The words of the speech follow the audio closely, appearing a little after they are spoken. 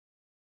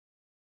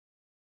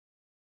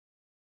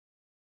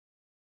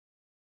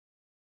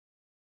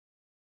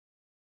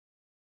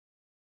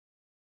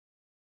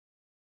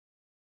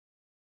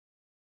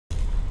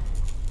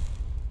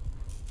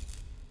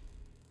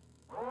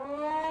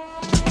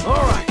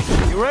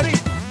ready?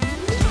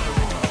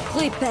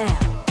 Prepare.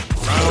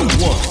 Round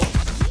one.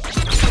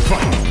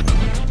 Fight.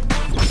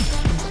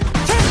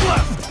 Take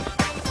left!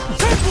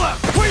 Take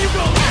left! Where you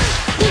going?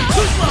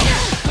 Too slow!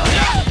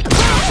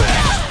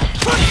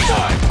 Front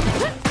side!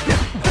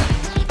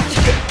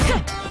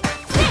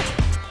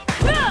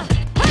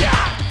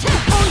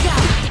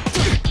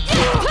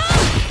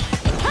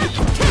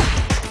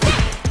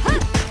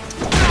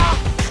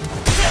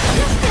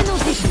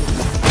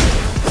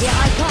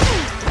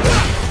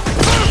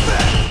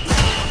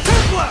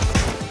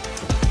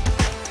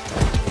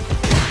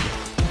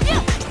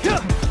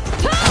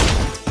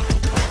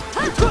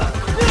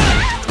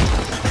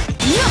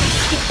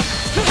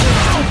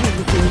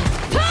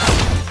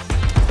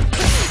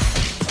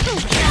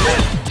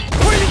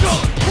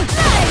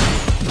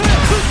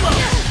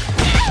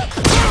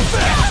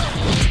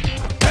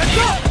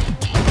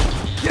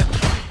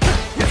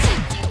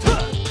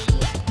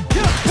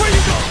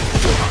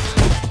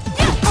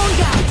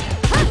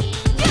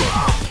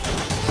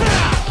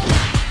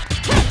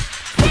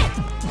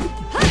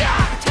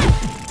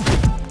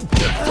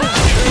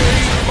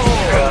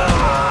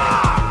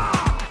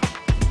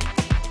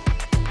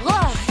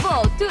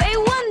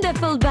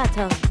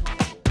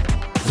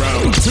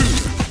 Round two.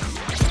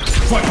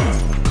 Fight.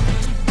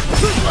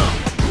 Take left!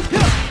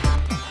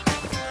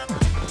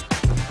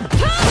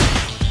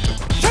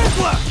 Take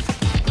left!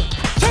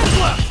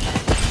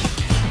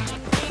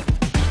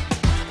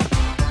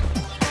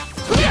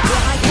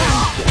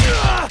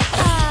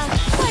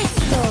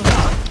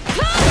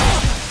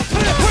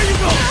 Where you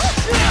going?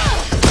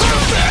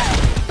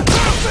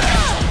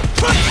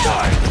 Front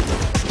side!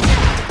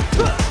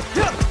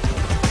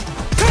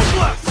 Take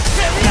left!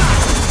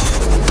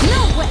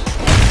 No way!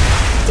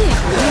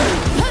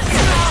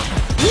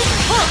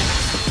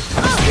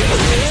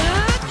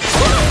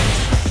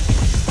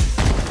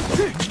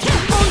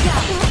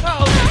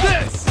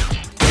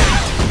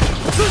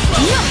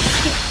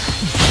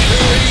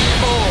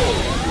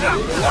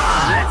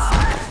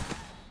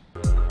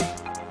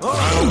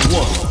 Round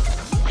one.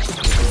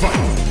 Fight.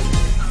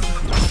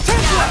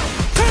 Take left!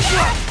 Take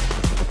left!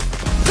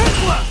 Take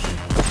left!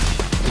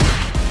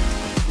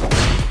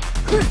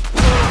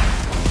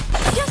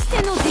 Just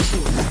an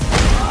audition.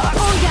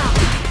 On down.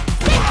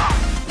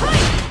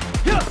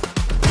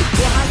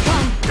 Here I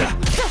come.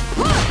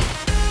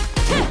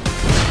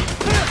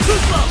 Too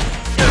slow!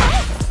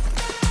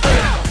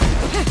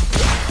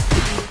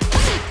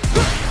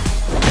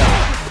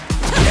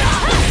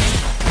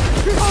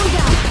 On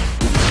down.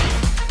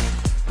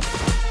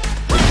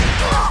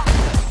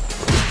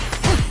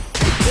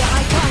 Here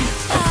I come.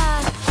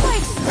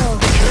 Quite slow.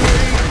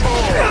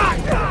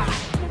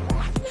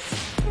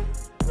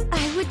 I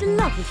would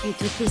love if you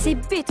took this a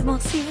bit more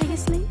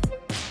seriously.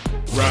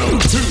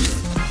 Round two.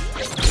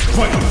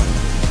 Fight.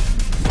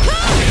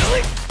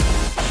 Really?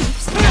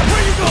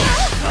 Where you going?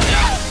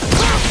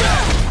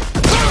 Perfect!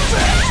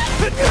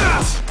 Perfect!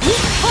 Yes!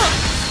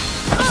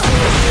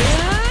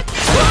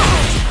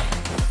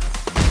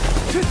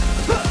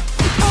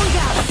 On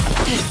down.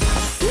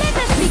 Let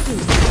us begin.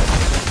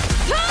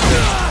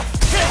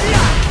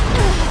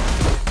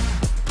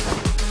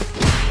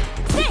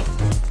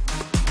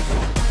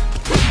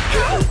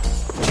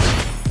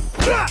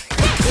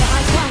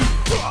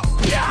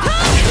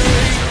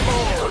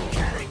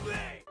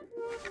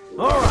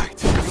 All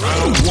right.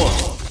 Round one.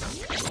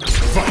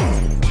 Fight.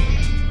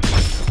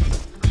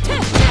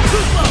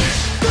 Too slow!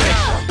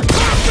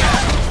 Perfect!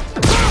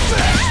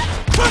 Perfect!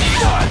 Front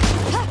side!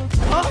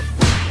 Huh?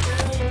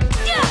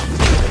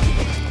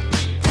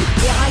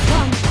 Here I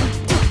come.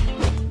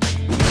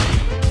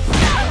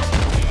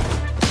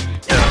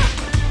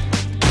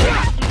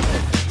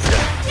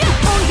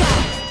 On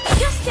down.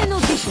 Just an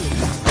audition.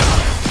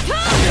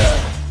 Here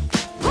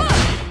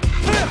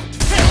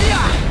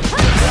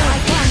I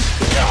come.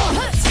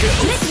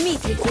 Let me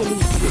take the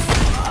lead.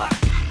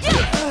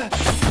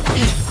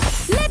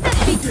 Let us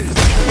begin.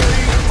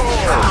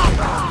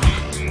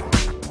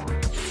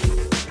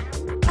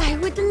 I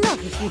would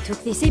love if you took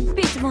this a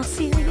bit more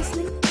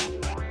seriously.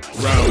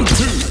 Round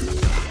two.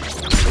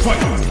 Fight.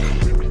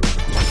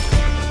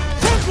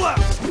 Take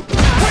left!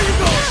 Where you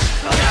going?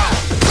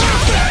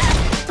 Perfect!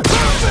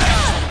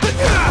 Perfect!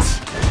 Yes!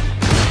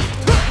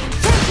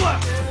 Take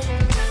left!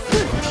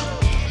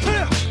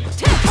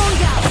 On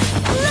down.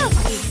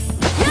 Lovely.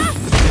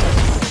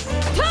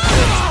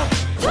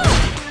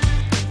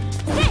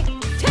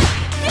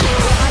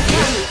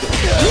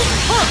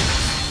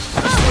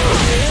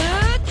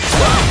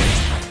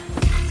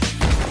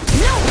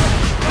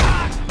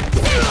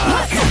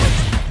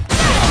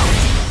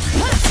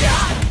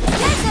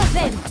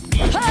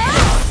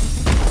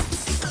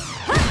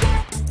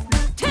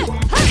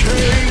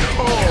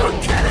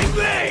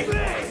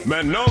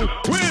 Manon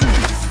wins.